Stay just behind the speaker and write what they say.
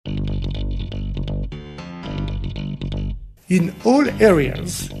In all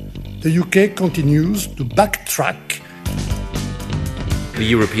areas, the UK continues to backtrack. The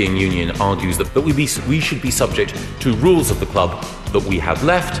European Union argues that we should be subject to rules of the club that we have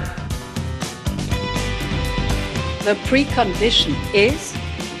left. The precondition is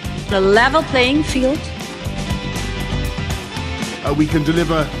the level playing field. We can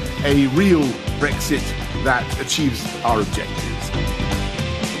deliver a real Brexit that achieves our objectives.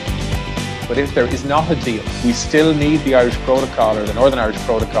 But if there is not a deal, we still need the Irish Protocol or the Northern Irish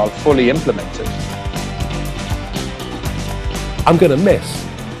Protocol fully implemented. I'm going to miss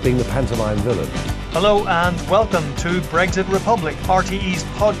being the pantomime villain. Hello and welcome to Brexit Republic, RTE's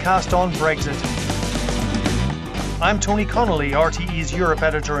podcast on Brexit. I'm Tony Connolly, RTE's Europe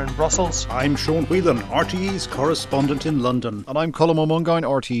editor in Brussels. I'm Sean Whelan, RTE's correspondent in London. And I'm Colm O'Mungoyne,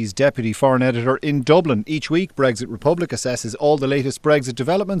 RTE's deputy foreign editor in Dublin. Each week, Brexit Republic assesses all the latest Brexit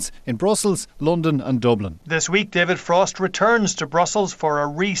developments in Brussels, London and Dublin. This week, David Frost returns to Brussels for a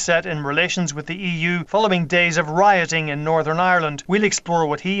reset in relations with the EU following days of rioting in Northern Ireland. We'll explore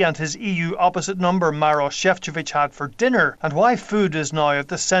what he and his EU opposite number, Maroš Šefčovič, had for dinner and why food is now at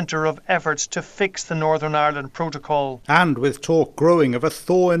the centre of efforts to fix the Northern Ireland Protocol. And with talk growing of a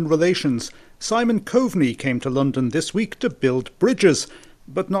thaw in relations, Simon Coveney came to London this week to build bridges,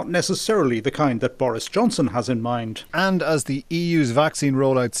 but not necessarily the kind that Boris Johnson has in mind. And as the EU's vaccine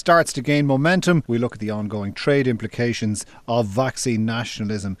rollout starts to gain momentum, we look at the ongoing trade implications of vaccine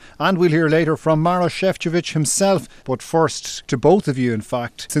nationalism. And we'll hear later from Maroš Šefčovič himself. But first, to both of you, in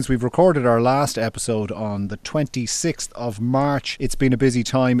fact, since we've recorded our last episode on the 26th of March, it's been a busy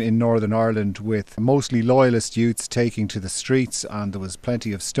time in Northern Ireland with mostly loyalist youths taking to the streets, and there was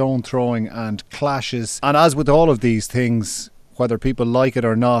plenty of stone throwing and clashes. And as with all of these things, whether people like it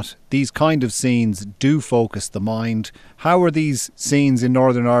or not, these kind of scenes do focus the mind. How are these scenes in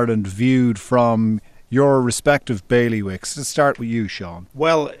Northern Ireland viewed from your respective bailiwicks? Let's start with you, Sean.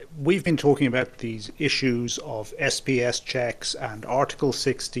 Well, we've been talking about these issues of SPS checks and Article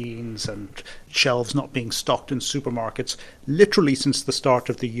 16s and shelves not being stocked in supermarkets literally since the start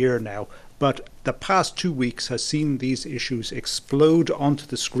of the year now. But the past 2 weeks has seen these issues explode onto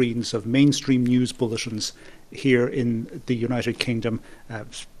the screens of mainstream news bulletins here in the United Kingdom,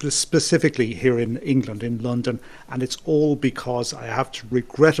 specifically here in England, in London, and it's all because,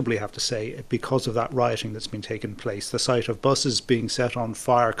 regrettably have to say, because of that rioting that's been taking place. The sight of buses being set on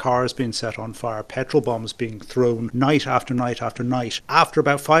fire, cars being set on fire, petrol bombs being thrown night after night after night. After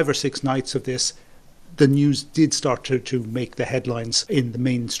about 5 or 6 nights of this, the news did start to make the headlines in the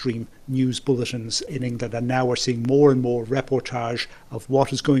mainstream news bulletins in England, and now we're seeing more and more reportage of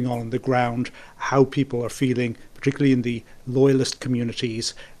what is going on the ground, how people are feeling, particularly in the loyalist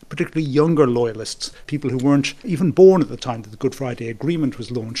communities, particularly younger loyalists, people who weren't even born at the time that the Good Friday Agreement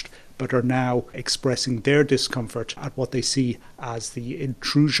was launched, but are now expressing their discomfort at what they see as the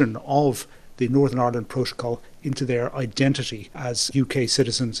intrusion of the Northern Ireland Protocol into their identity as UK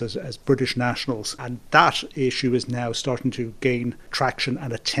citizens, as British nationals. And that issue is now starting to gain traction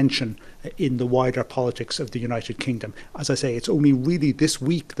and attention in the wider politics of the United Kingdom. As I say, it's only really this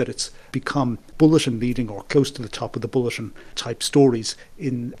week that it's become bulletin leading or close to the top of the bulletin type stories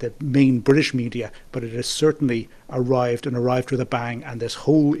in the main British media, but it has certainly arrived with a bang, and this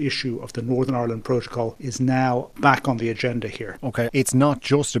whole issue of the Northern Ireland Protocol is now back on the agenda here. OK, it's not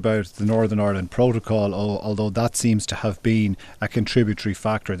just about the Northern Ireland Protocol, although that seems to have been a contributory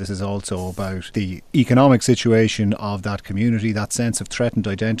factor. This is also about the economic situation of that community, that sense of threatened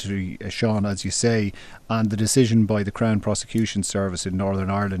identity, Sean, as you say, and the decision by the Crown Prosecution Service in Northern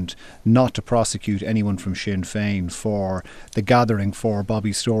Ireland not to prosecute anyone from Sinn Féin for the gathering for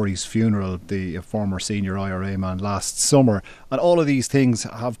Bobby Story's funeral, the former senior IRA man, last summer. And all of these things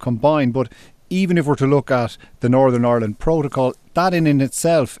have combined. But even if we're to look at the Northern Ireland Protocol, that in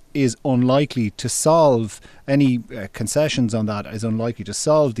itself is unlikely to solve any concessions on that, is unlikely to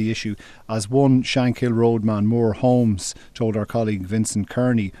solve the issue. As one Shankill roadman, Moore Holmes, told our colleague Vincent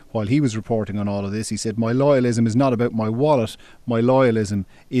Kearney while he was reporting on all of this, he said, "My loyalism is not about my wallet, my loyalism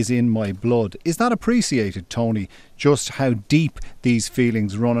is in my blood." Is that appreciated, Tony, just how deep these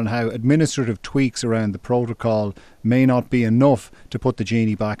feelings run and how administrative tweaks around the protocol may not be enough to put the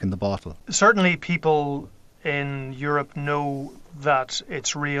genie back in the bottle? Certainly people in Europe know that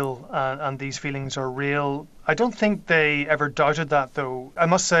it's real and these feelings are real. I don't think they ever doubted that, though. I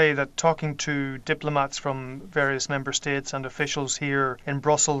must say that talking to diplomats from various member states and officials here in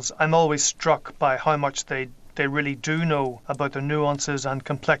Brussels, I'm always struck by how much they really do know about the nuances and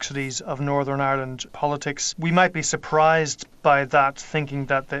complexities of Northern Ireland politics. We might be surprised by that, thinking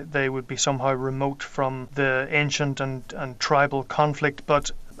that they would be somehow remote from the ancient and tribal conflict,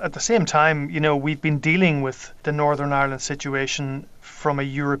 but at the same time, we've been dealing with the Northern Ireland situation through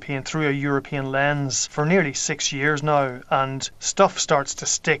a European lens for nearly 6 years now, and stuff starts to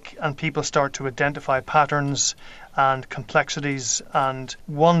stick and people start to identify patterns and complexities. And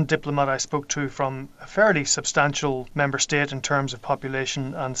one diplomat I spoke to from a fairly substantial member state in terms of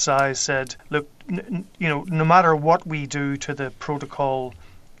population and size said, look, no matter what we do to the protocol,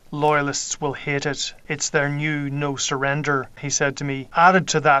 loyalists will hate it. It's their new no surrender, he said to me. Added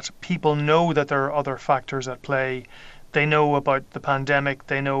to that, people know that there are other factors at play. They know about the pandemic.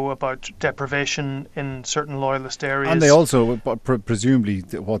 They know about deprivation in certain loyalist areas. And they also, presumably,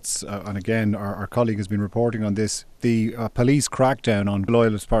 and again, our colleague has been reporting on this, the police crackdown on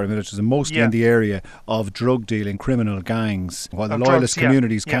loyalist paramilitarism, mostly in the area of drug dealing, criminal gangs. While the Loyalist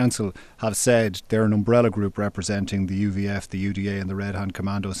Communities Council have said they're an umbrella group representing the UVF, the UDA and the Red Hand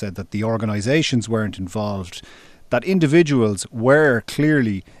Commando, said that the organisations weren't involved, that individuals were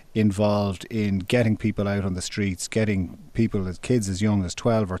clearly involved in getting people out on the streets, getting people, as kids as young as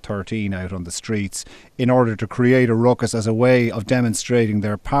 12 or 13 out on the streets in order to create a ruckus as a way of demonstrating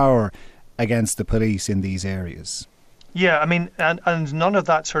their power against the police in these areas. Yeah, I mean, and none of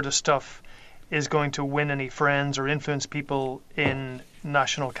that sort of stuff is going to win any friends or influence people in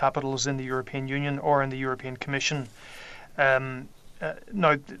national capitals in the European Union or in the European Commission.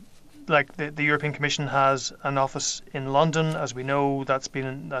 Now, like the European Commission has an office in London, as we know. That's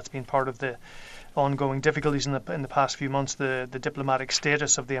been part of the ongoing difficulties in the past few months, the diplomatic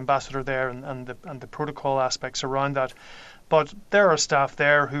status of the ambassador there and the protocol aspects around that. But there are staff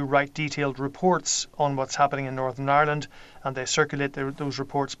there who write detailed reports on what's happening in Northern Ireland, and they circulate those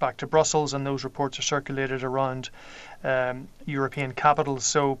reports back to Brussels, and those reports are circulated around European capitals.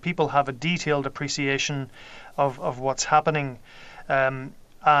 So people have a detailed appreciation of what's happening.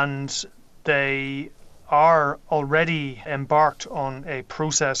 And they are already embarked on a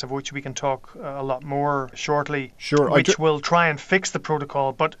process of which we can talk a lot more shortly, which will try and fix the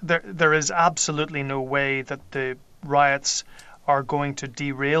protocol. But there is absolutely no way that the riots are going to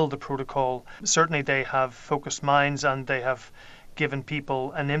derail the protocol. Certainly they have focused minds and they have given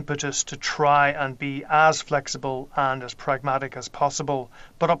people an impetus to try and be as flexible and as pragmatic as possible,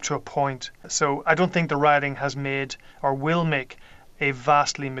 but up to a point. So I don't think the rioting has made or will make a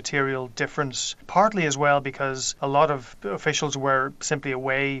vastly material difference, partly as well because a lot of officials were simply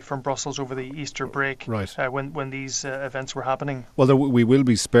away from Brussels over the Easter break when these events were happening. Well, we will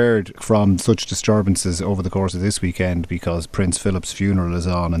be spared from such disturbances over the course of this weekend because Prince Philip's funeral is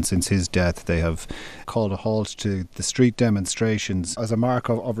on, and since his death they have called a halt to the street demonstrations as a mark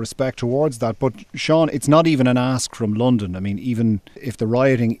of respect towards that. But Sean, it's not even an ask from London. I mean, even if the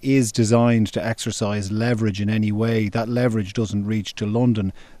rioting is designed to exercise leverage in any way, that leverage doesn't reach to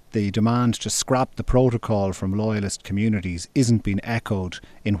London. The demand to scrap the protocol from loyalist communities isn't being echoed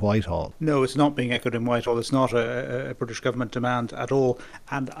in Whitehall. No, it's not being echoed in Whitehall. It's not a British government demand at all.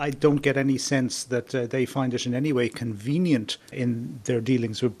 And I don't get any sense that they find it in any way convenient in their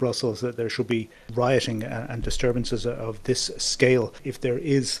dealings with Brussels that there should be rioting and disturbances of this scale. If there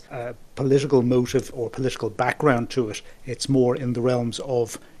is a political motive or political background to it, it's more in the realms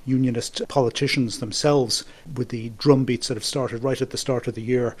of unionist politicians themselves, with the drumbeats that have started right at the start of the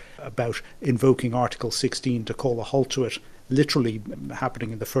year about invoking Article 16 to call a halt to it, literally happening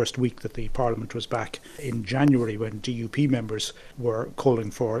in the first week that the Parliament was back in January, when DUP members were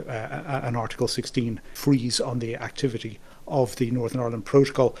calling for an Article 16 freeze on the activity of the Northern Ireland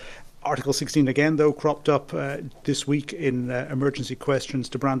Protocol. Article 16 again, though, cropped up this week in emergency questions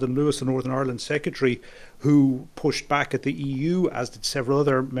to Brandon Lewis, the Northern Ireland Secretary, who pushed back at the EU, as did several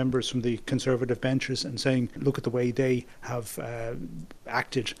other members from the Conservative benches, and saying, look at the way they have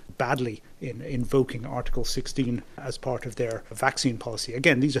acted badly in invoking Article 16 as part of their vaccine policy.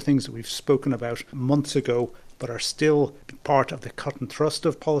 Again, these are things that we've spoken about months ago, but are still part of the cut and thrust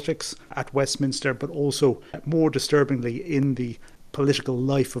of politics at Westminster, but also, more disturbingly, in the political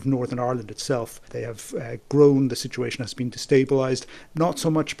life of Northern Ireland itself. They have grown. The situation has been destabilised, not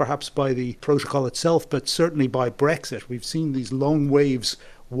so much perhaps by the protocol itself, but certainly by Brexit. We've seen these long waves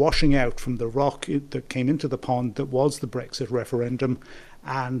washing out from the rock that came into the pond that was the Brexit referendum,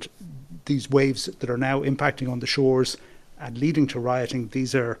 and these waves that are now impacting on the shores and leading to rioting.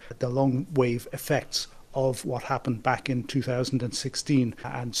 These are the long wave effects of what happened back in 2016.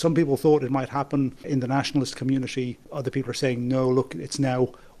 And some people thought it might happen in the nationalist community. Other people are saying, no, look, it's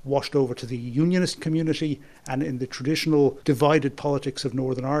now washed over to the unionist community. And in the traditional divided politics of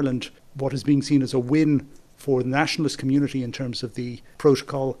Northern Ireland, what is being seen as a win for the nationalist community in terms of the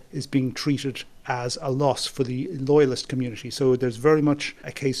protocol is being treated as a loss for the loyalist community. So there's very much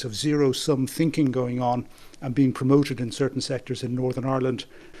a case of zero-sum thinking going on and being promoted in certain sectors in Northern Ireland.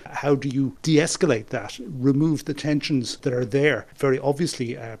 How do you de-escalate that, remove the tensions that are there, very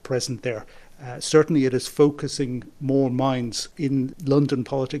obviously present there? Certainly it is focusing more minds in London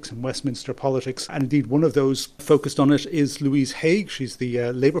politics and Westminster politics. And indeed, one of those focused on it is Louise Haigh. She's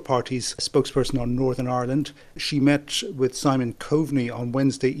the Labour Party's spokesperson on Northern Ireland. She met with Simon Coveney on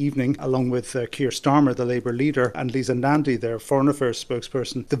Wednesday evening, along with Keir Starmer, the Labour leader, and Lisa Nandy, their Foreign Affairs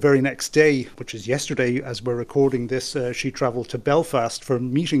spokesperson. The very next day, which is yesterday as we're recording this, she travelled to Belfast for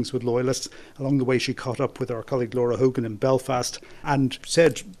meetings with loyalists. Along the way, she caught up with our colleague Laura Hogan in Belfast and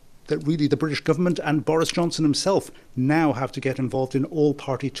said that really the British government and Boris Johnson himself now have to get involved in all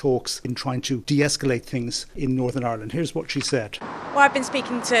party talks in trying to de-escalate things in Northern Ireland. Here's what she said. Well, I've been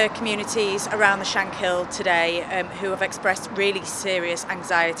speaking to communities around the Shankill today who have expressed really serious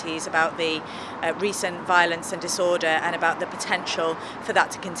anxieties about the recent violence and disorder and about the potential for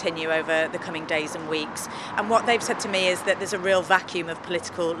that to continue over the coming days and weeks. And what they've said to me is that there's a real vacuum of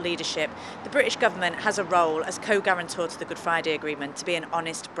political leadership. The British government has a role as co-guarantor to the Good Friday Agreement to be an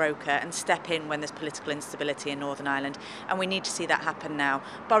honest broker and step in when there's political instability in Northern Ireland, and we need to see that happen now.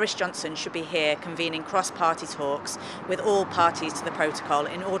 Boris Johnson should be here convening cross-party talks with all parties to the protocol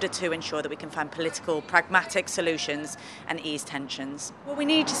in order to ensure that we can find political, pragmatic solutions and ease tensions. Well, we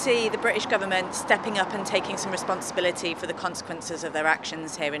need to see the British government stepping up and taking some responsibility for the consequences of their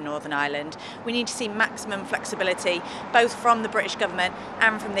actions here in Northern Ireland. We need to see maximum flexibility both from the British government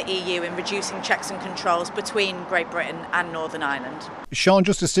and from the EU in reducing checks and controls between Great Britain and Northern Ireland. Sean,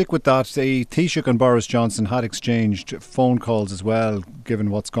 just to stick with that, Taoiseach and Boris Johnson had exchanged phone calls as well, given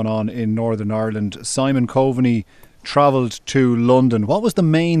what's gone on in Northern Ireland. Simon Coveney travelled to London. What was the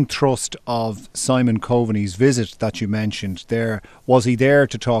main thrust of Simon Coveney's visit that you mentioned there? Was he there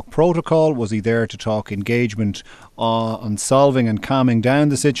to talk protocol? Was he there to talk engagement on solving and calming down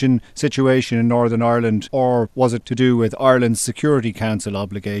the situation in Northern Ireland? Or was it to do with Ireland's Security Council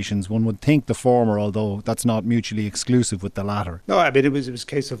obligations? One would think the former, although that's not mutually exclusive with the latter. No, I mean, it was a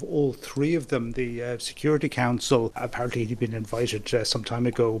case of all three of them. The Security Council, apparently he'd been invited some time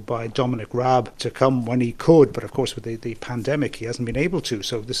ago by Dominic Raab to come when he could, but of course with the pandemic he hasn't been able to,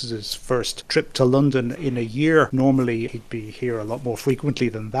 so this is his first trip to London in a year. Normally he'd be here a lot more frequently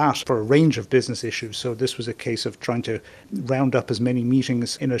than that for a range of business issues, so this was a case of trying to round up as many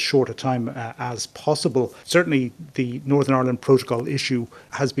meetings in as short a time as possible. Certainly the Northern Ireland Protocol issue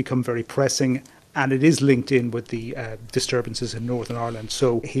has become very pressing, and it is linked in with the disturbances in Northern Ireland.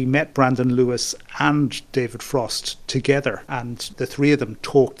 So he met Brandon Lewis and David Frost together, and the three of them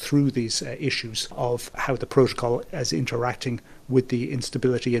talked through these issues of how the protocol is interacting with the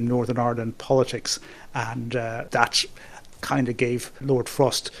instability in Northern Ireland politics, and that kind of gave Lord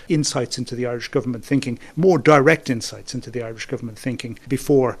Frost insights into the Irish government thinking, more direct insights into the Irish government thinking,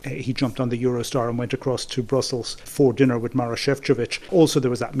 before he jumped on the Eurostar and went across to Brussels for dinner with Maros Šefčovič. Also there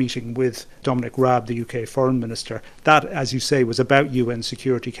was that meeting with Dominic Raab, the UK Foreign Minister. That, as you say, was about UN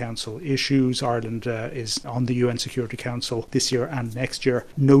Security Council issues. Ireland is on the UN Security Council this year and next year.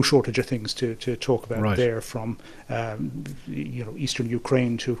 No shortage of things to talk about there, from eastern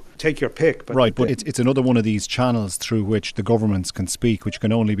Ukraine to take your pick. But it's another one of these channels through which the governments can speak, which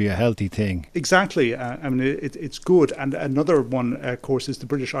can only be a healthy thing. Exactly. I mean, it's good. And another one, of course, is the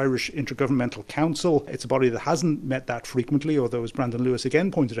British-Irish Intergovernmental Council. It's a body that hasn't met that frequently, although, as Brandon Lewis again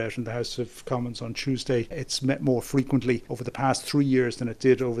pointed out in the House of Commons on Tuesday, it's met more frequently over the past 3 years than it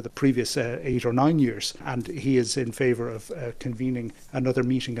did over the previous 8 or 9 years. And he is in favour of convening another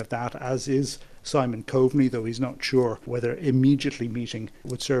meeting of that, as is Simon Coveney, though he's not sure whether immediately meeting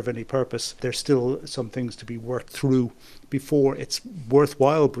would serve any purpose. There's still some things to be worked through before it's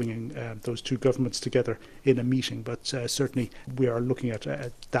worthwhile bringing those two governments together in a meeting. But certainly we are looking at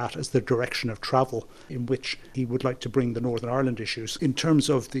that as the direction of travel in which he would like to bring the Northern Ireland issues. In terms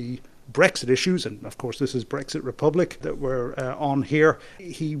of the Brexit issues, and of course this is Brexit Republic that we're on here,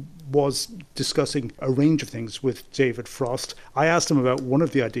 he was discussing a range of things with David Frost. I asked him about one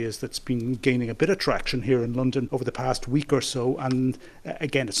of the ideas that's been gaining a bit of traction here in London over the past week or so, and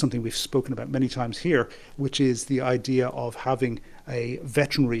again it's something we've spoken about many times here, which is the idea of having a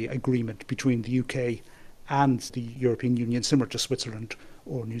veterinary agreement between the UK and the European Union, similar to Switzerland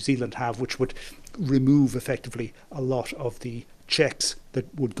or New Zealand have, which would remove effectively a lot of the checks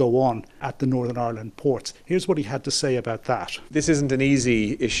that would go on at the Northern Ireland ports. Here's what he had to say about that. This isn't an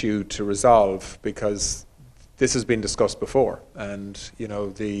easy issue to resolve because this has been discussed before, and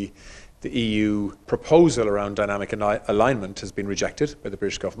the The EU proposal around dynamic alignment has been rejected by the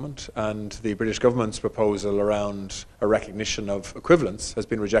British government, and the British government's proposal around a recognition of equivalence has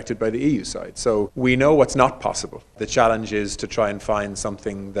been rejected by the EU side. So we know what's not possible. The challenge is to try and find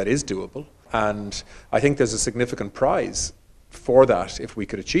something that is doable, and I think there's a significant prize for that if we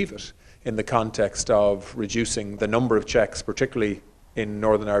could achieve it in the context of reducing the number of checks, particularly in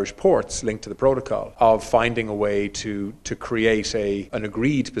Northern Irish ports linked to the protocol, of finding a way to create an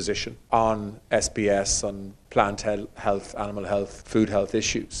agreed position on SPS, on plant health, animal health, food health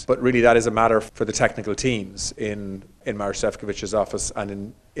issues. But really that is a matter for the technical teams in Maroš Šefčovič's office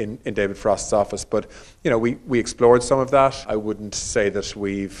and in David Frost's office. But we explored some of that. I wouldn't say that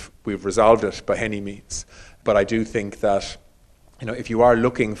we've resolved it by any means. But I do think that if you are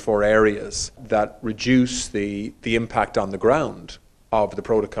looking for areas that reduce the impact on the ground of the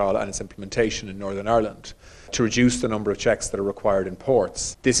protocol and its implementation in Northern Ireland, to reduce the number of checks that are required in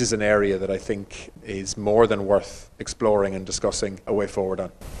ports, this is an area that I think is more than worth exploring and discussing a way forward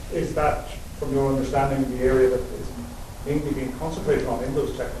on. Is that, from your understanding, the area that is mainly being concentrated on in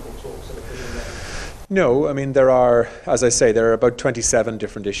those technical talks? No, I mean, there are about 27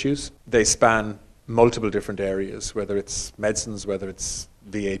 different issues. They span multiple different areas, whether it's medicines, whether it's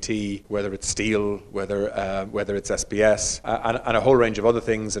VAT, whether it's steel, whether it's SPS, and a whole range of other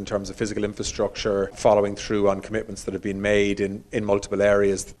things in terms of physical infrastructure, following through on commitments that have been made in multiple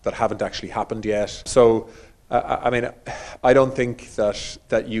areas that haven't actually happened yet. So, I don't think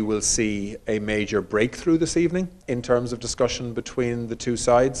that you will see a major breakthrough this evening in terms of discussion between the two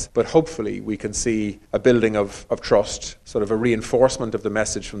sides, but hopefully we can see a building of trust, sort of a reinforcement of the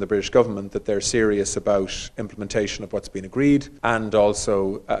message from the British government that they're serious about implementation of what's been agreed, and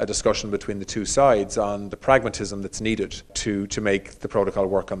also a discussion between the two sides on the pragmatism that's needed to make the protocol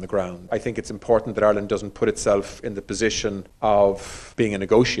work on the ground. I think it's important that Ireland doesn't put itself in the position of being a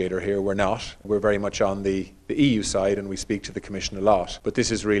negotiator here. We're not. We're very much on the EU side, and we speak to the Commission a lot. But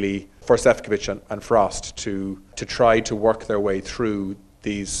this is really for Šefčovič and Frost to try to work their way through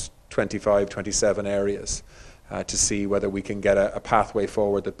these 25, 27 areas to see whether we can get a pathway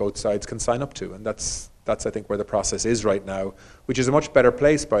forward that both sides can sign up to. And that's I think where the process is right now, which is a much better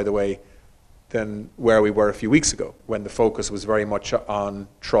place, by the way, than where we were a few weeks ago, when the focus was very much on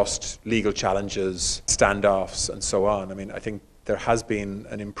trust, legal challenges, standoffs, and so on. I mean, I think there has been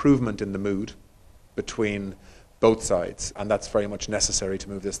an improvement in the mood between both sides, and that's very much necessary to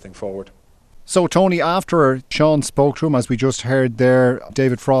move this thing forward. So, Tony, after Sean spoke to him, as we just heard there,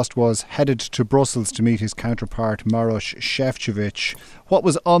 David Frost was headed to Brussels to meet his counterpart, Maroš Šefčovič. What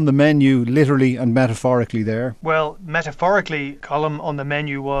was on the menu, literally and metaphorically, there? Well, metaphorically, Colm, on the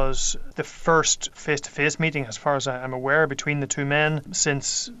menu was the first face-to-face meeting, as far as I'm aware, between the two men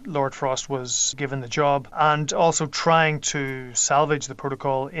since Lord Frost was given the job, and also trying to salvage the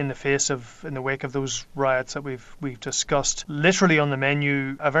protocol in the wake of those riots that we've discussed. Literally on the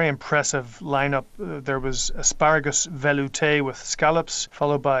menu, a very impressive lineup. There was asparagus velouté with scallops,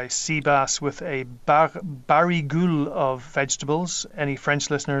 followed by sea bass with a barigoule of vegetables. Any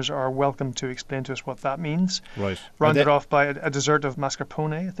French listeners are welcome to explain to us what that means. Right. Rounded off by a dessert of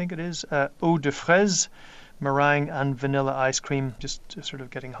mascarpone, I think it is, eau de fraise, meringue and vanilla ice cream. Just sort of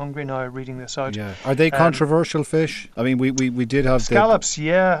getting hungry now reading this out. Yeah. Are they controversial fish? I mean, we did have scallops.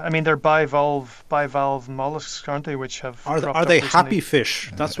 Yeah. I mean, they're bivalve mollusks, aren't they? Which have are they recently. Happy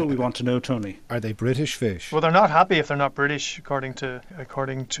fish? That's what we want to know, Tony. Are they British fish? Well, they're not happy if they're not British, according to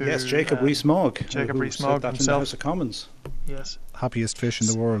yes, Jacob Rees-Mogg. Jacob Rees-Mogg himself. In the House of Commons. Yes. Happiest fish in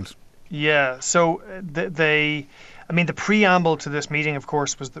the world. Yeah. So they. I mean, the preamble to this meeting, of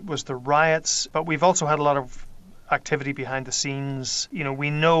course, was the riots, but we've also had a lot of activity behind the scenes. We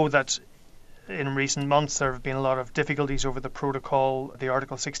know that in recent months there have been a lot of difficulties over the protocol, the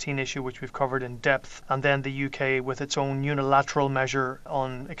Article 16 issue, which we've covered in depth, and then the UK with its own unilateral measure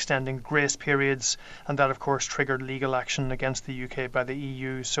on extending grace periods, and that of course triggered legal action against the UK by the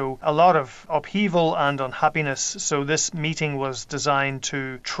EU. So a lot of upheaval and unhappiness. So this meeting was designed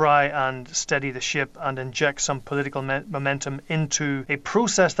to try and steady the ship and inject some political momentum into a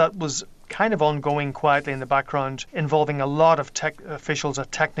process that was kind of ongoing quietly in the background, involving a lot of tech officials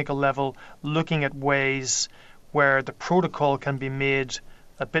at technical level looking at ways where the protocol can be made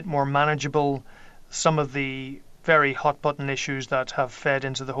a bit more manageable. Some of the very hot button issues that have fed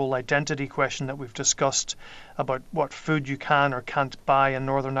into the whole identity question that we've discussed about what food you can or can't buy in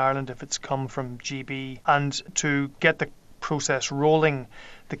Northern Ireland if it's come from GB. And to get the process rolling,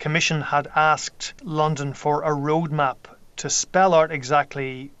 the Commission had asked London for a roadmap to spell out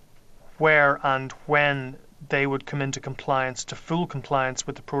exactly where and when they would come into compliance, to full compliance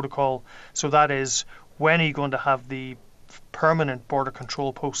with the protocol. So that is, when are you going to have the permanent border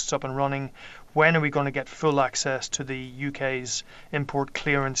control posts up and running? When are we going to get full access to the UK's import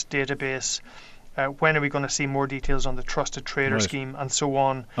clearance database? When are we going to see more details on the trusted trader scheme and so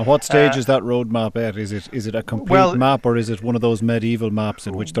on? And what stage is that roadmap at? Is it a complete map, or is it one of those medieval maps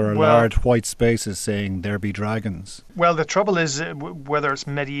in which there are large white spaces saying there be dragons? Well, the trouble is whether it's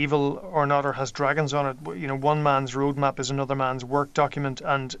medieval or not, or has dragons on it. You know, one man's roadmap is another man's work document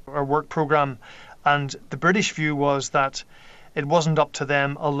or work programme. And the British view was that it wasn't up to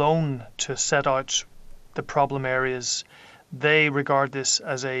them alone to set out the problem areas. They regard this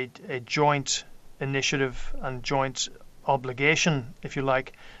as a joint initiative and joint obligation, if you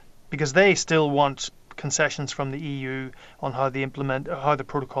like, because they still want concessions from the EU on how the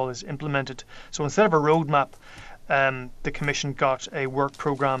protocol is implemented. So instead of a roadmap, the Commission got a work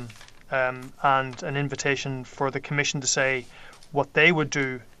programme and an invitation for the Commission to say what they would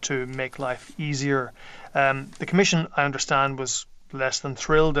do to make life easier. The Commission, I understand, was less than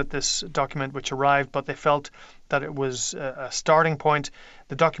thrilled at this document which arrived, but they felt that it was a starting point.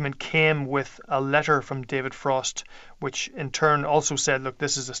 The document came with a letter from David Frost, which in turn also said, look,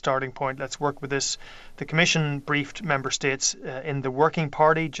 this is a starting point, let's work with this. The Commission briefed Member States in the Working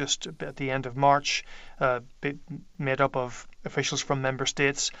Party just at the end of March, made up of officials from Member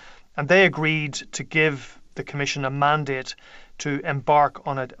States, and they agreed to give the Commission a mandate to embark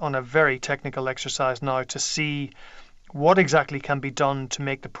on a very technical exercise now to see what exactly can be done to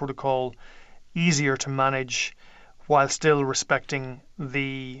make the protocol easier to manage while still respecting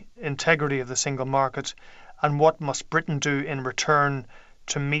the integrity of the single market, and what must Britain do in return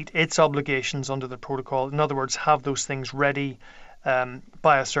to meet its obligations under the protocol. In other words, have those things ready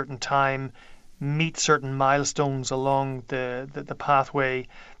by a certain time, meet certain milestones along the pathway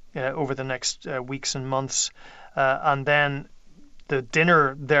over the next weeks and months, and then the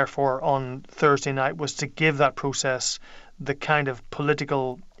dinner, therefore, on Thursday night was to give that process the kind of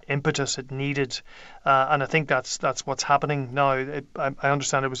political impetus it needed, and I think that's what's happening now. I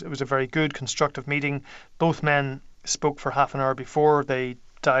understand it was a very good, constructive meeting. Both men spoke for half an hour before they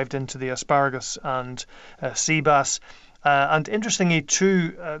dived into the asparagus and sea bass. And interestingly,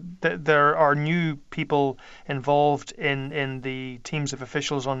 too, there are new people involved in the teams of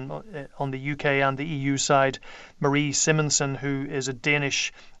officials on the UK and the EU side. Marie Simonsen, who is a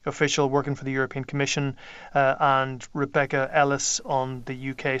Danish official working for the European Commission, and Rebecca Ellis on the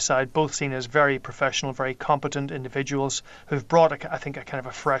UK side, both seen as very professional, very competent individuals who've brought, I think, a kind of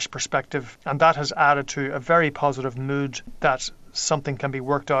a fresh perspective. And that has added to a very positive mood that something can be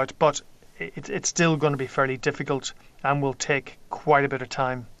worked out. But it's still going to be fairly difficult and will take quite a bit of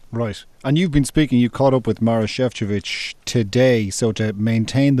time. Right. And you've been speaking, you caught up with Maroš Šefčovič today, so to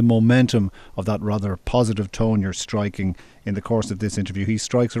maintain the momentum of that rather positive tone you're striking in the course of this interview, he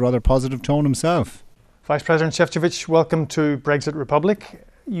strikes a rather positive tone himself. Vice President Šefčovič, welcome to Brexit Republic.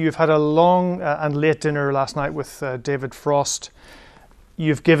 You've had a long and late dinner last night with David Frost.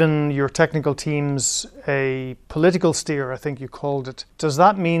 You've given your technical teams a political steer, I think you called it. Does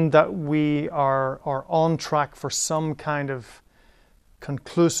that mean that we are on track for some kind of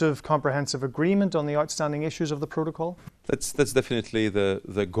conclusive, comprehensive agreement on the outstanding issues of the protocol? That's definitely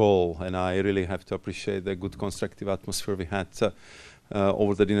the goal, and I really have to appreciate the good constructive atmosphere we had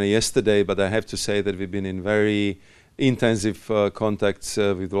over the dinner yesterday. But I have to say that we've been in very intensive contacts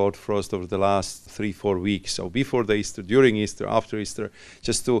with Lord Frost over the last 3-4 weeks. So before the Easter, during Easter, after Easter,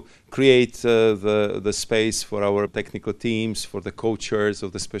 just to create the space for our technical teams, for the co-chairs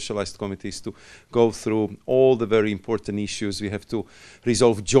of the specialized committees to go through all the very important issues we have to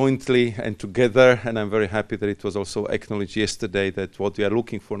resolve jointly and together. And I'm very happy that it was also acknowledged yesterday that what we are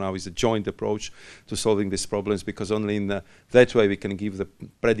looking for now is a joint approach to solving these problems, because only in that way we can give the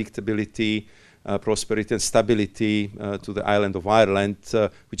predictability, prosperity and stability to the island of Ireland,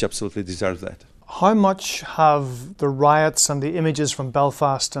 which absolutely deserves that. How much have the riots and the images from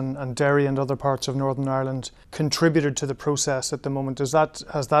Belfast and Derry and other parts of Northern Ireland contributed to the process at the moment? Has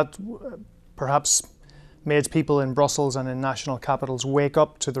that perhaps made people in Brussels and in national capitals wake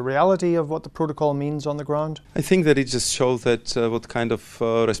up to the reality of what the protocol means on the ground? I think that it just shows that what kind of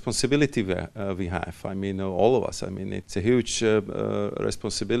responsibility we have. I mean, all of us. I mean, it's a huge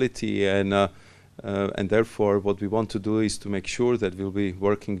responsibility, and therefore what we want to do is to make sure that we'll be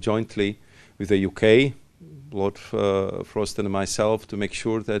working jointly with the UK, Lord Frost and myself, to make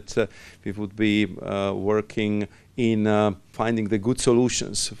sure that we would be working in finding the good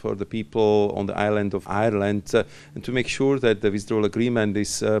solutions for the people on the island of Ireland, and to make sure that the withdrawal agreement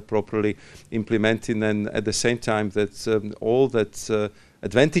is properly implemented, and at the same time that all that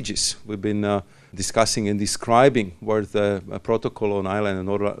advantages we've been discussing and describing where the protocol on Ireland and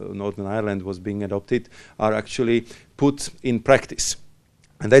Northern Ireland was being adopted are actually put in practice.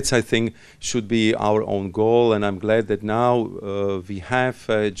 And that's, I think, should be our own goal. And I'm glad that now we have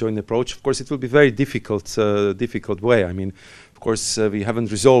a joint approach. Of course, it will be very difficult way. I mean, of course, we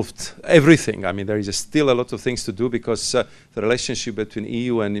haven't resolved everything. I mean, there is still a lot of things to do because the relationship between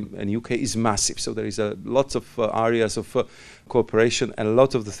EU and UK is massive. So there is lots of areas of cooperation, and a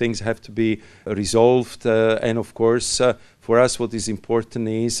lot of the things have to be resolved. And of course, for us, what is important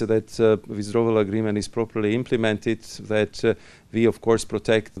is that the withdrawal agreement is properly implemented, that we, of course,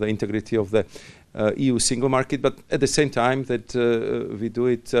 protect the integrity of the EU single market, but at the same time that we do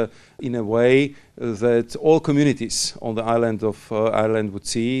it in a way that all communities on the island of Ireland would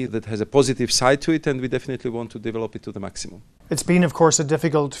see that has a positive side to it, and we definitely want to develop it to the maximum. It's been, of course, a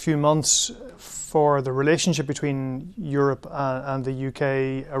difficult few months for the relationship between Europe and the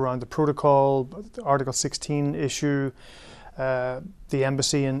UK around the protocol, the Article 16 issue, the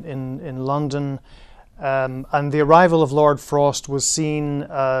embassy in London, and the arrival of Lord Frost was seen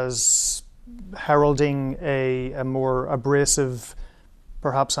as heralding a more abrasive,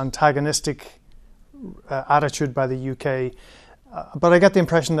 perhaps antagonistic attitude by the UK. But I get the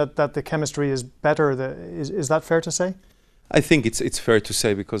impression that the chemistry is better. Is that fair to say? I think it's fair to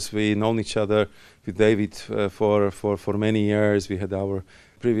say, because we known each other with David for many years. We had our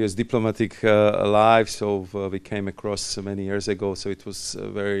previous diplomatic lives, so we came across many years ago. So it was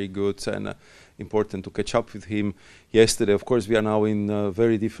very good and important to catch up with him yesterday. Of course, we are now in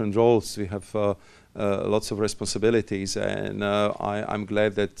very different roles. We have lots of responsibilities, and I'm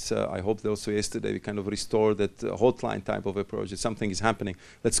glad that I hope that also yesterday we kind of restored that hotline type of approach. That something is happening,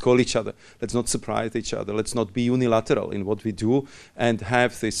 let's call each other, let's not surprise each other, let's not be unilateral in what we do, and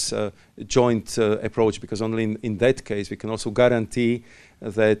have this joint approach, because only in that case we can also guarantee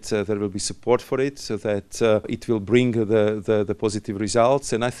that there will be support for it, so that it will bring the positive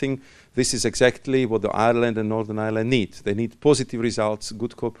results. And I think this is exactly what the Ireland and Northern Ireland need. They need positive results,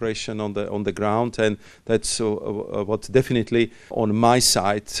 good cooperation on the ground, and that's what definitely on my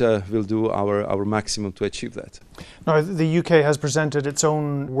side will do our maximum to achieve that. Now, the UK has presented its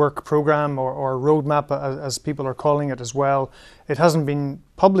own work programme or roadmap, as people are calling it as well. It hasn't been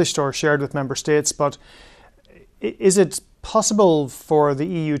published or shared with member states, but is it possible for the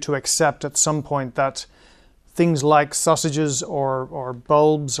EU to accept at some point that things like sausages or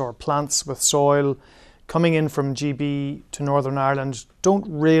bulbs or plants with soil coming in from GB to Northern Ireland don't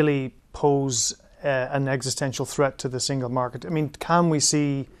really pose an existential threat to the single market? I mean, can we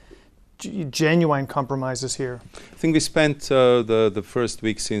see genuine compromises here? I think we spent the first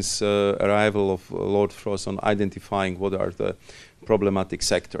week since arrival of Lord Frost on identifying what are the problematic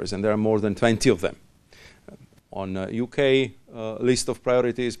sectors, and there are more than 20 of them on UK list of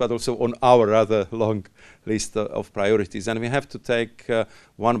priorities, but also on our rather long list of priorities, and we have to take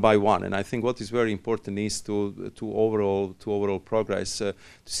one by one. And I think what is very important is to overall progress, to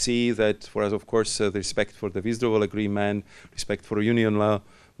see that for us, of course, the respect for the withdrawal agreement, respect for union law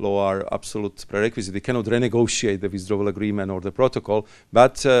are absolute prerequisites. We cannot renegotiate the withdrawal agreement or the protocol,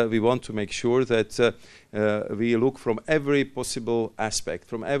 but we want to make sure that we look from every possible aspect,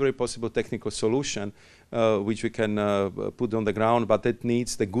 from every possible technical solution which we can put on the ground, but that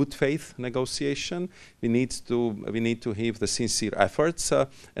needs the good faith negotiation. We need to have the sincere efforts,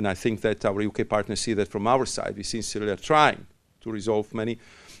 and I think that our UK partners see that from our side. We sincerely are trying to resolve many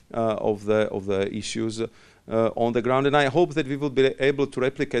of the issues on the ground, and I hope that we will be able to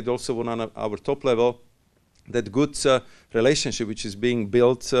replicate also on our top level that good relationship which is being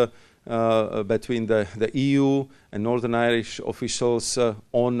built between the EU and Northern Irish officials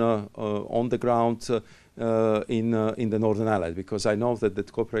on the ground in the Northern Ireland, because I know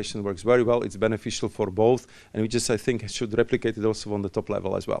that cooperation works very well. It's beneficial for both, and we just, I think, should replicate it also on the top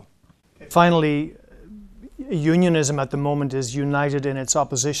level as well. Finally, unionism at the moment is united in its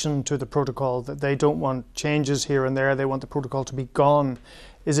opposition to the protocol, that they don't want changes here and there, they want the protocol to be gone.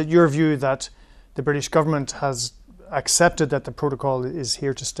 Is it your view that the British government has accepted that the protocol is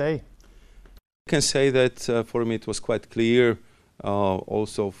here to stay? I can say that for me it was quite clear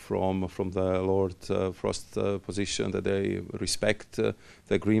also from the Lord Frost position that they respect the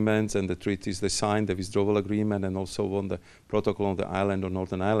agreements and the treaties they signed, the withdrawal agreement, and also on the protocol on the island or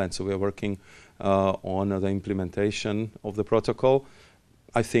Northern Ireland. So we are working on the implementation of the protocol.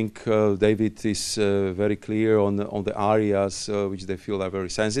 I think David is very clear on the areas which they feel are very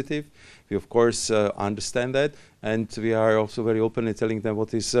sensitive. We of course understand that, and we are also very open in telling them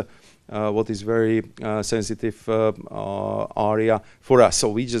what is very sensitive area for us. So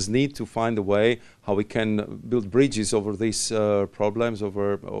we just need to find a way how we can build bridges over these problems,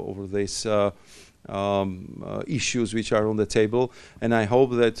 over these issues which are on the table. And I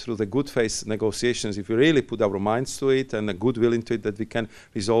hope that through the good faith negotiations, if we really put our minds to it and a goodwill into it, that we can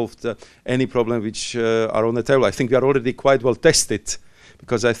resolve any problem which are on the table. I think we are already quite well tested,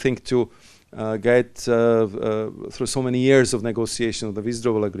 because I think to get through so many years of negotiation of the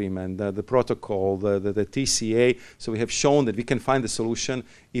withdrawal agreement, the protocol, the TCA, so we have shown that we can find a solution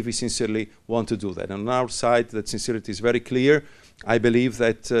if we sincerely want to do that. And on our side, that sincerity is very clear. I believe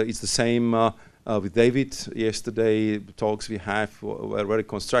that it's the same with David. Yesterday, the talks we have were very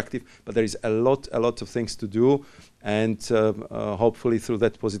constructive, but there is a lot of things to do, and hopefully through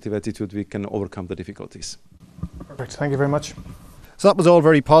that positive attitude we can overcome the difficulties. Perfect. Thank you very much. So that was all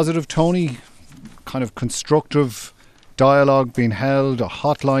very positive, Tony. Kind of constructive dialogue being held, a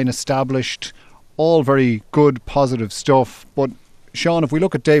hotline established, all very good, positive stuff. But Sean, if we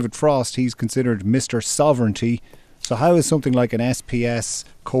look at David Frost, he's considered Mr. Sovereignty. So how is something like an SPS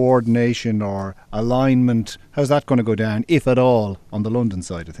coordination or alignment, how's that going to go down, if at all, on the London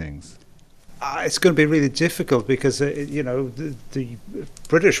side of things? It's going to be really difficult because, the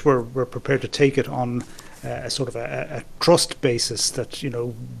British were prepared to take it on a sort of a trust basis that,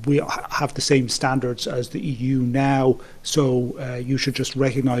 we have the same standards as the EU now, so you should just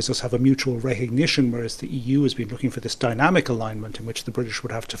recognise us, have a mutual recognition, whereas the EU has been looking for this dynamic alignment in which the British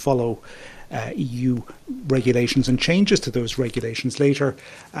would have to follow EU regulations and changes to those regulations later,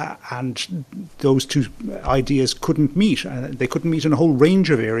 and those two ideas couldn't meet. They couldn't meet in a whole range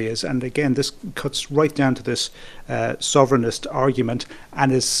of areas, and again this cuts right down to this sovereignist argument,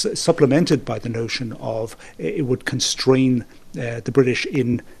 and is supplemented by the notion of it would constrain the British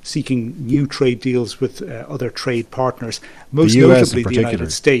in seeking new trade deals with other trade partners, most notably the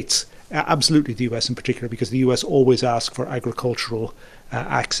United States. Absolutely the US in particular, because the US always ask for agricultural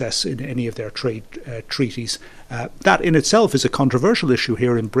access in any of their trade treaties. That in itself is a controversial issue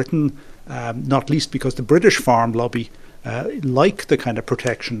here in Britain, not least because the British farm lobby like the kind of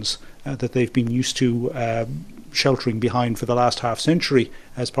protections that they've been used to sheltering behind for the last half century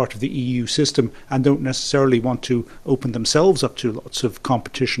as part of the EU system, and don't necessarily want to open themselves up to lots of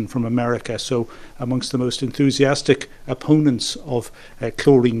competition from America. So amongst the most enthusiastic opponents of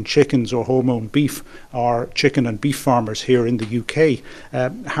chlorine chickens or hormone beef are chicken and beef farmers here in the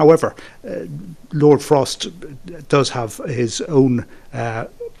UK. However, Lord Frost does have his own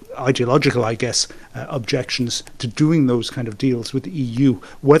ideological, objections to doing those kind of deals with the EU.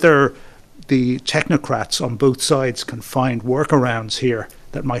 Whether the technocrats on both sides can find workarounds here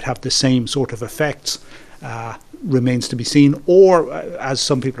that might have the same sort of effects remains to be seen, or as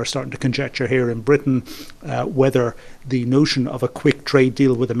some people are starting to conjecture here in Britain, whether the notion of a quick trade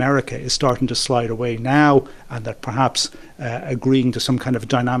deal with America is starting to slide away now, and that perhaps agreeing to some kind of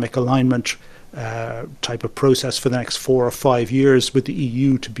dynamic alignment type of process for the next 4 or 5 years with the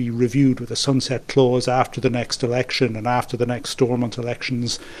EU to be reviewed with a sunset clause after the next election and after the next Stormont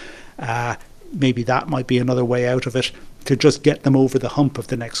elections. Maybe that might be another way out of it, to just get them over the hump of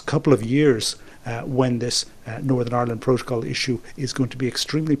the next couple of years when this Northern Ireland Protocol issue is going to be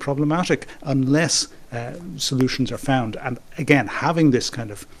extremely problematic unless solutions are found. And again, having this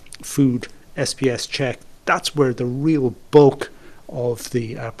kind of food SPS check, that's where the real bulk of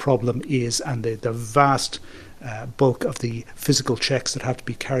the problem is, and the vast bulk of the physical checks that have to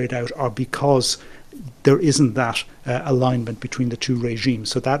be carried out are because there isn't that alignment between the two regimes.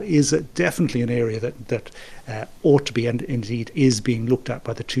 So that is definitely an area that ought to be, and indeed is being looked at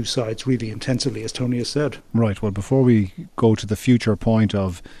by the two sides really intensively, as Tony has said. Right, well, before we go to the future point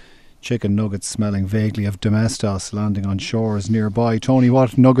of chicken nuggets smelling vaguely of Domestos landing on shores nearby, Tony,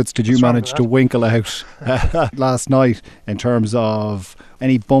 what nuggets did you manage to winkle out last night in terms of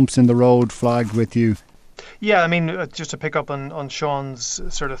any bumps in the road flagged with you? Yeah, I mean, just to pick up on Sean's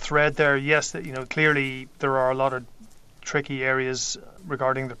sort of thread there, yes, clearly there are a lot of tricky areas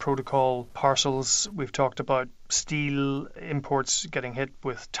regarding the protocol parcels. We've talked about steel imports getting hit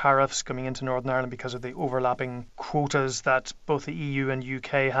with tariffs coming into Northern Ireland because of the overlapping quotas that both the EU and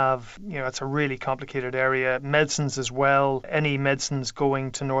UK have. It's a really complicated area. Medicines as well. Any medicines going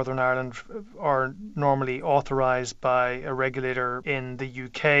to Northern Ireland are normally authorised by a regulator in the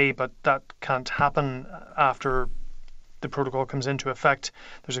UK, but that can't happen after the protocol comes into effect.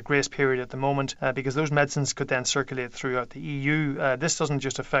 There's a grace period at the moment because those medicines could then circulate throughout the EU. This doesn't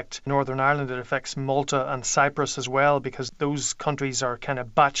just affect Northern Ireland, it affects Malta and Cyprus as well, because those countries are kind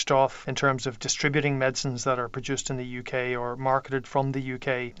of batched off in terms of distributing medicines that are produced in the UK or marketed from the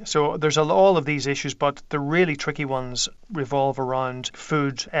UK. So there's all of these issues, but the really tricky ones revolve around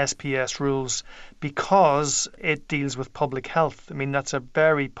food SPS rules because it deals with public health. I mean, that's a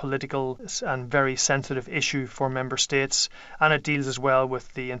very political and very sensitive issue for member states, and it deals as well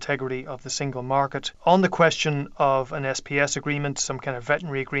with the integrity of the single market. On the question of an SPS agreement, some kind of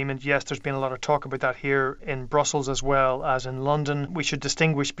veterinary agreement, yes, there's been a lot of talk about that here in Brussels as well as in London. We should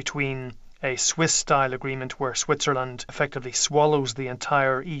distinguish between a Swiss-style agreement where Switzerland effectively swallows the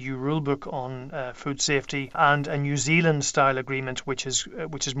entire EU rulebook on food safety, and a New Zealand-style agreement which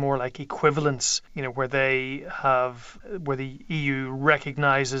is more like equivalence, where the EU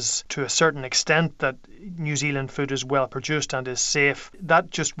recognises to a certain extent that New Zealand food is well produced and is safe. That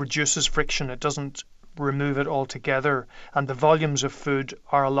just reduces friction. It doesn't remove it altogether, and the volumes of food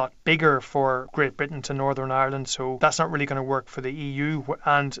are a lot bigger for Great Britain to Northern Ireland, so that's not really going to work for the EU,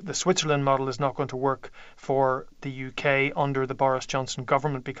 and the Switzerland model is not going to work for the UK under the Boris Johnson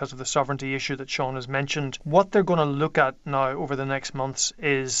government because of the sovereignty issue that Sean has mentioned. What they're going to look at now over the next months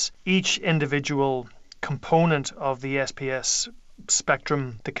is each individual component of the SPS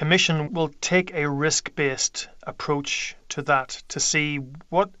spectrum. The Commission will take a risk-based approach to that to see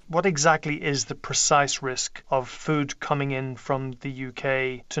what exactly is the precise risk of food coming in from the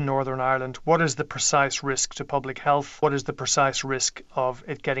UK to Northern Ireland. What is the precise risk to public health? What is the precise risk of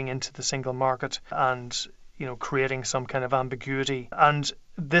it getting into the single market and creating some kind of ambiguity? And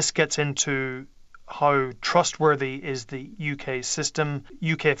this gets into how trustworthy is the UK system.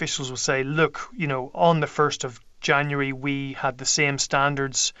 UK officials will say, look, on the 1st of January, we had the same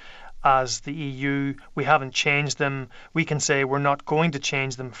standards as the EU. We haven't changed them. We can say we're not going to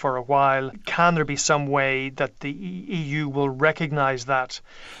change them for a while. Can there be some way that the EU will recognise that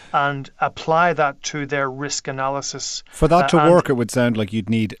and apply that to their risk analysis? For that to work, it would sound like you'd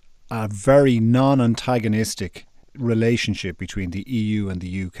need a very non-antagonistic relationship between the EU and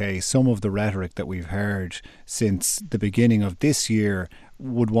the UK. Some of the rhetoric that we've heard since the beginning of this year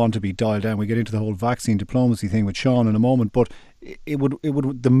would want to be dialed down. We get into the whole vaccine diplomacy thing with Sean in a moment, but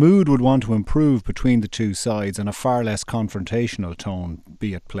the mood would want to improve between the two sides and a far less confrontational tone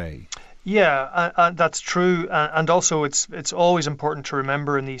be at play. Yeah, that's true. And also it's always important to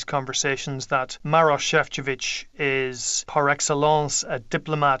remember in these conversations that Maroš Šefčovič is par excellence a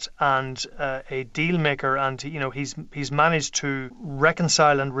diplomat and a deal maker, and he's managed to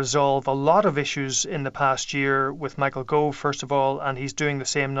reconcile and resolve a lot of issues in the past year with Michael Gove, first of all, and he's doing the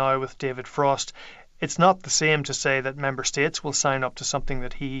same now with David Frost. It's not the same to say that member states will sign up to something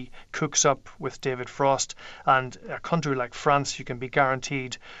that he cooks up with David Frost, and a country like France, you can be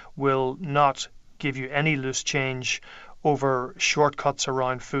guaranteed, will not give you any loose change over shortcuts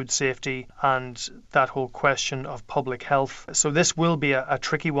around food safety and that whole question of public health. So this will be a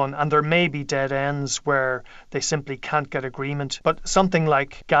tricky one, and there may be dead ends where they simply can't get agreement. But something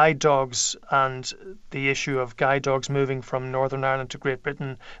like guide dogs and the issue of guide dogs moving from Northern Ireland to Great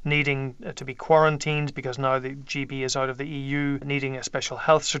Britain, needing to be quarantined because now the GB is out of the EU, needing a special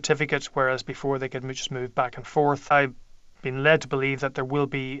health certificate, whereas before they could just move back and forth. I've been led to believe that there will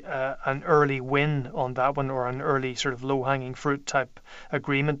be an early win on that one, or an early sort of low-hanging fruit type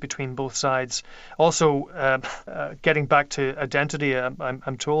agreement between both sides. Also, getting back to identity,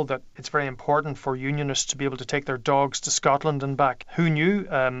 I'm told that it's very important for unionists to be able to take their dogs to Scotland and back. Who knew?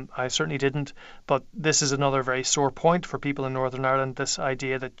 I certainly didn't, but this is another very sore point for people in Northern Ireland, this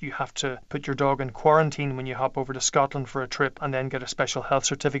idea that you have to put your dog in quarantine when you hop over to Scotland for a trip and then get a special health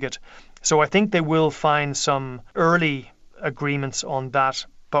certificate. So I think they will find some early agreements on that,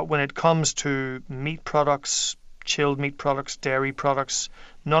 but when it comes to meat products, chilled meat products, dairy products,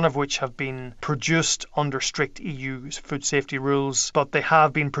 none of which have been produced under strict EU food safety rules, but they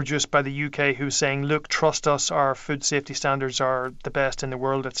have been produced by the UK, who's saying, look, trust us, our food safety standards are the best in the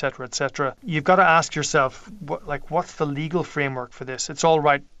world, etc., etc. You've got to ask yourself, what's the legal framework for this? It's all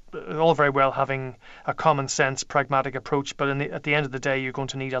very well having a common sense, pragmatic approach, but at the end of the day, you're going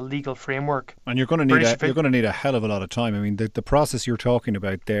to need a legal framework. And you're going to need a hell of a lot of time. I mean, the process you're talking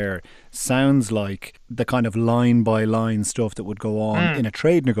about there sounds like the kind of line by line stuff that would go on in a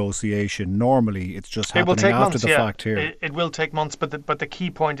trade negotiation. Normally, it's just happening after the fact here. It will take months, but the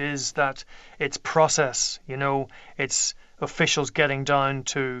key point is that it's process. It's officials getting down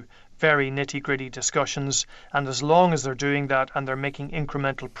to very nitty-gritty discussions, and as long as they're doing that and they're making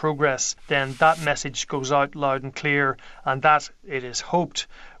incremental progress, then that message goes out loud and clear, and that, it is hoped,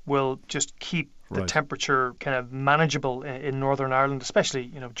 will just keep the temperature kind of manageable in Northern Ireland,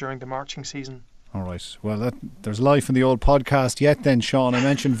 especially during the marching season. All right. Well, there's life in the old podcast yet then, Sean. I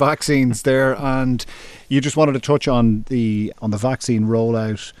mentioned vaccines there, and you just wanted to touch on the vaccine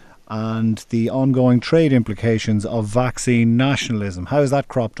rollout and the ongoing trade implications of vaccine nationalism. How has that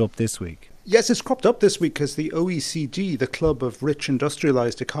cropped up this week? Yes, it's cropped up this week because the OECD, the Club of Rich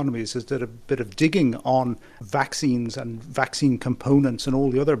Industrialised Economies, has did a bit of digging on vaccines and vaccine components and all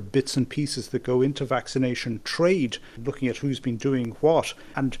the other bits and pieces that go into vaccination trade, looking at who's been doing what,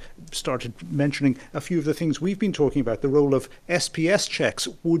 and started mentioning a few of the things we've been talking about, the role of SPS checks,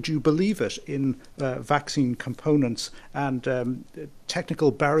 would you believe it, in vaccine components, and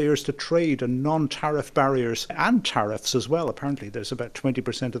technical barriers to trade and non-tariff barriers and tariffs as well. Apparently there's about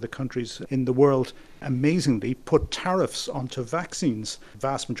 20% of the countries in the world, amazingly, put tariffs onto vaccines.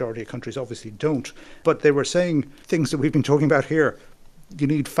 Vast majority of countries obviously don't. But they were saying things that we've been talking about here. You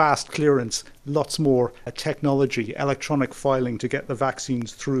need fast clearance, lots more technology, electronic filing to get the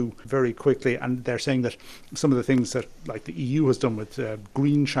vaccines through very quickly. And they're saying that some of the things that, like the EU has done with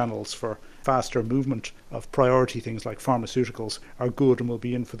green channels for faster movement of priority things like pharmaceuticals, are good and will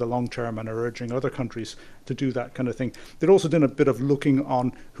be in for the long term, and are urging other countries to do that kind of thing. They've also done a bit of looking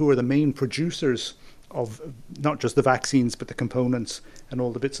on who are the main producers of not just the vaccines but the components and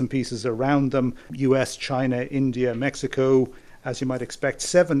all the bits and pieces around them. US, China, India, Mexico, as you might expect,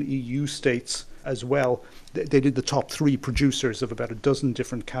 7 EU states as well. They did the top 3 producers of about a dozen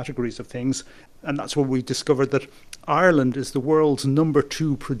different categories of things, and that's where we discovered that Ireland is the world's number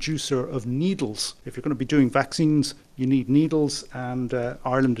 2 producer of needles. If you're going to be doing vaccines, you need needles, and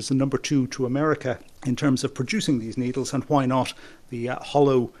Ireland is the number 2 to America in terms of producing these needles. And why not? The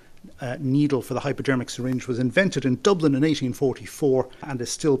hollow needle for the hypodermic syringe was invented in Dublin in 1844 and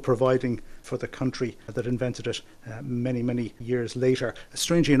is still providing for the country that invented it many, many years later.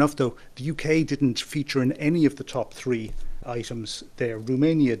 Strangely enough, though, the UK didn't feature in any of the top 3 items there.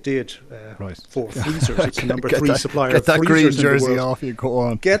 Romania did for freezers. It's the number 3 supplier of freezers. Get that green jersey off, you go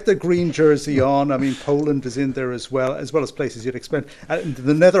on. Get the green jersey on. I mean, Poland is in there as well as places you'd expect.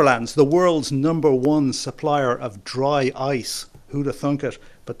 The Netherlands, the world's number 1 supplier of dry ice. Who'd have thunk it?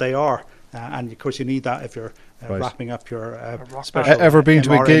 But they are. And of course you need that if you're wrapping up your special Ever been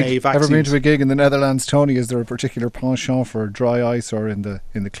to a gig? vaccines. Ever been to a gig in the Netherlands, Tony? Is there a particular penchant for dry ice, or in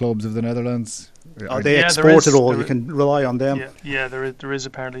the clubs of the Netherlands? They export it all. You can rely on them. Yeah, there is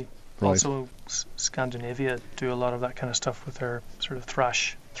apparently. Also, Scandinavia do a lot of that kind of stuff with their sort of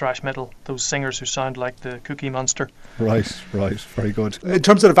thrash metal. Those singers who sound like the Cookie Monster. Right. Very good. In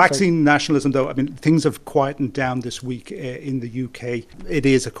terms of the vaccine nationalism, though, I mean, things have quietened down this week in the UK. It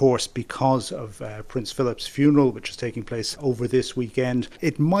is, of course, because of Prince Philip's funeral, which is taking place over this weekend.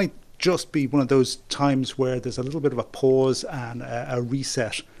 It might just be one of those times where there's a little bit of a pause and a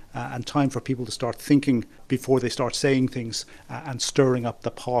reset. And time for people to start thinking before they start saying things and stirring up the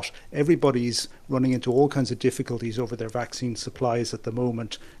pot. Everybody's running into all kinds of difficulties over their vaccine supplies at the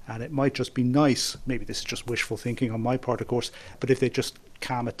moment, and it might just be nice, maybe this is just wishful thinking on my part, of course, but if they just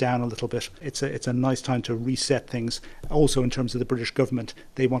calm it down a little bit, it's a nice time to reset things. Also, in terms of the British government,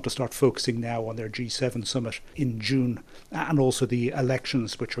 they want to start focusing now on their G7 summit in June, and also the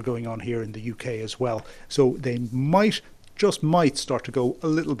elections which are going on here in the UK as well. So they might start to go a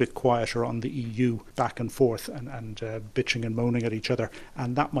little bit quieter on the EU back and forth and bitching and moaning at each other,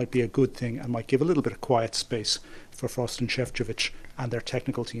 and that might be a good thing and might give a little bit of quiet space for Frost and Šefčovič and their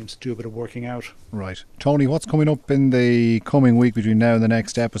technical teams to do a bit of working out. Right. Tony, what's coming up in the coming week between now and the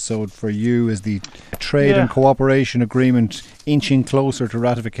next episode for you? Is the trade and cooperation agreement inching closer to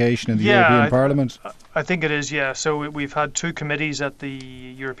ratification in the European Parliament? I think it is, yeah. So we've had 2 committees at the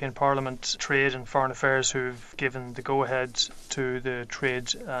European Parliament, Trade and Foreign Affairs, who've given the go-ahead to the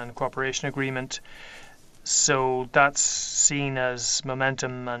trade and cooperation agreement. So that's seen as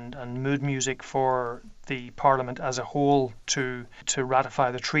momentum and mood music for the Parliament as a whole to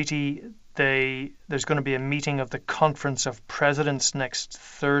ratify the treaty. There's going to be a meeting of the Conference of Presidents next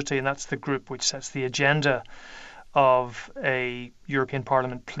Thursday, and that's the group which sets the agenda of a European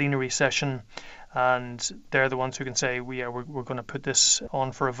Parliament plenary session. And they're the ones who can say we're going to put this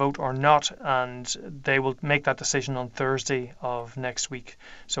on for a vote or not, and they will make that decision on Thursday of next week.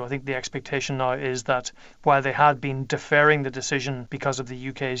 So I think the expectation now is that while they had been deferring the decision because of the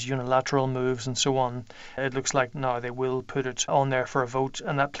UK's unilateral moves and so on, it looks like now they will put it on there for a vote,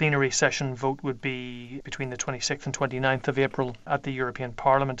 and that plenary session vote would be between the 26th and 29th of April at the European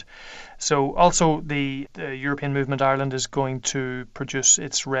Parliament. So also the European Movement Ireland is going to produce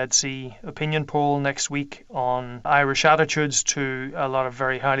its Red Sea opinion poll poll next week on Irish attitudes to a lot of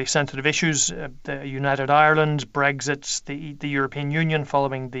very highly sensitive issues, the United Ireland, Brexit, the European Union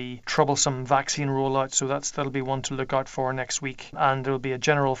following the troublesome vaccine rollout. So that'll be one to look out for next week. And there will be a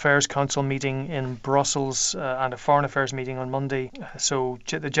General Affairs Council meeting in Brussels and a Foreign Affairs meeting on Monday. So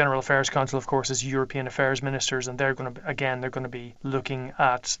the General Affairs Council, of course, is European Affairs Ministers, and they're going to be looking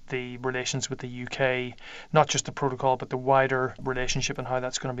at the relations with the UK, not just the protocol, but the wider relationship and how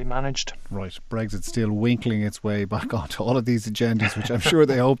that's going to be managed. Right. Brexit's still winkling its way back onto all of these agendas, which I'm sure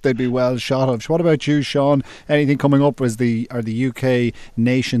they hope they'd be well shot of. What about you, Sean? Anything coming up? Are the UK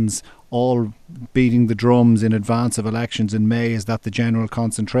nations all beating the drums in advance of elections in May? Is that the general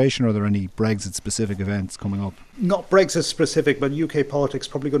concentration, or are there any Brexit-specific events coming up? Not Brexit-specific, but UK politics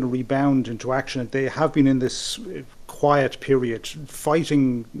probably going to rebound into action. They have been in this quiet period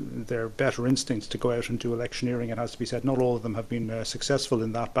fighting their better instincts to go out and do electioneering, it has to be said. Not all of them have been successful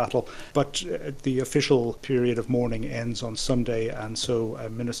in that battle, but the official period of mourning ends on Sunday, and so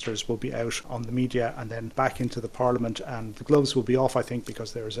ministers will be out on the media and then back into the Parliament, and the gloves will be off, I think,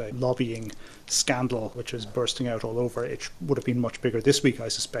 because there's a lobbying scandal which is bursting out all over. It would have been much bigger this week, I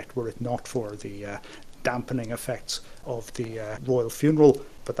suspect, were it not for the dampening effects of the royal funeral,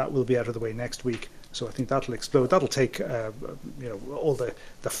 but that will be out of the way next week. So I think that'll explode. That'll take, all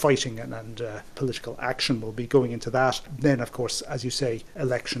the fighting and political action will be going into that. Then, of course, as you say,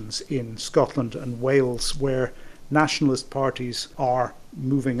 elections in Scotland and Wales, where nationalist parties are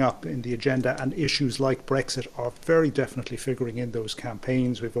moving up in the agenda, and issues like Brexit are very definitely figuring in those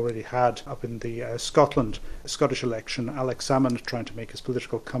campaigns. We've already had up in the Scottish election, Alex Salmond trying to make his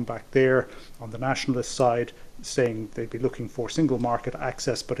political comeback there on the nationalist side, saying they'd be looking for single market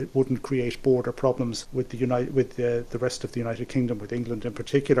access, but it wouldn't create border problems with the rest of the United Kingdom, with England in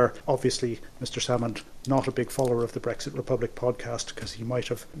particular. Obviously, Mr. Salmond, not a big follower of the Brexit Republic podcast, because he might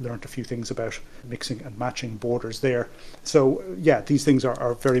have learnt a few things about mixing and matching borders there. So, yeah, these things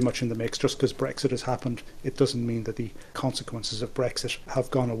are very much in the mix. Just because Brexit has happened, it doesn't mean that the consequences of Brexit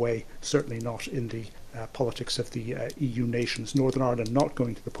have gone away, certainly not in the politics of the EU nations. Northern Ireland not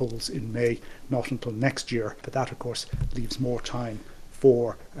going to the polls in May, not until next year, but that of course leaves more time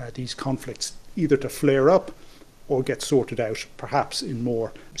for these conflicts either to flare up or get sorted out, perhaps in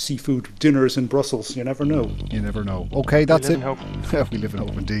more seafood dinners in Brussels. You never know. You never know. OK, that's it. We live in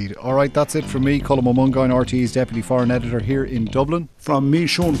hope indeed. All right, that's it from me, Colm O'Mungan, RTÉ's Deputy Foreign Editor here in Dublin. From me,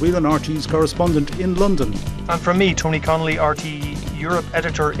 Sean Whelan, RTÉ's correspondent in London. And from me, Tony Connolly, RTÉ Europe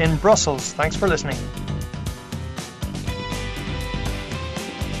Editor in Brussels. Thanks for listening.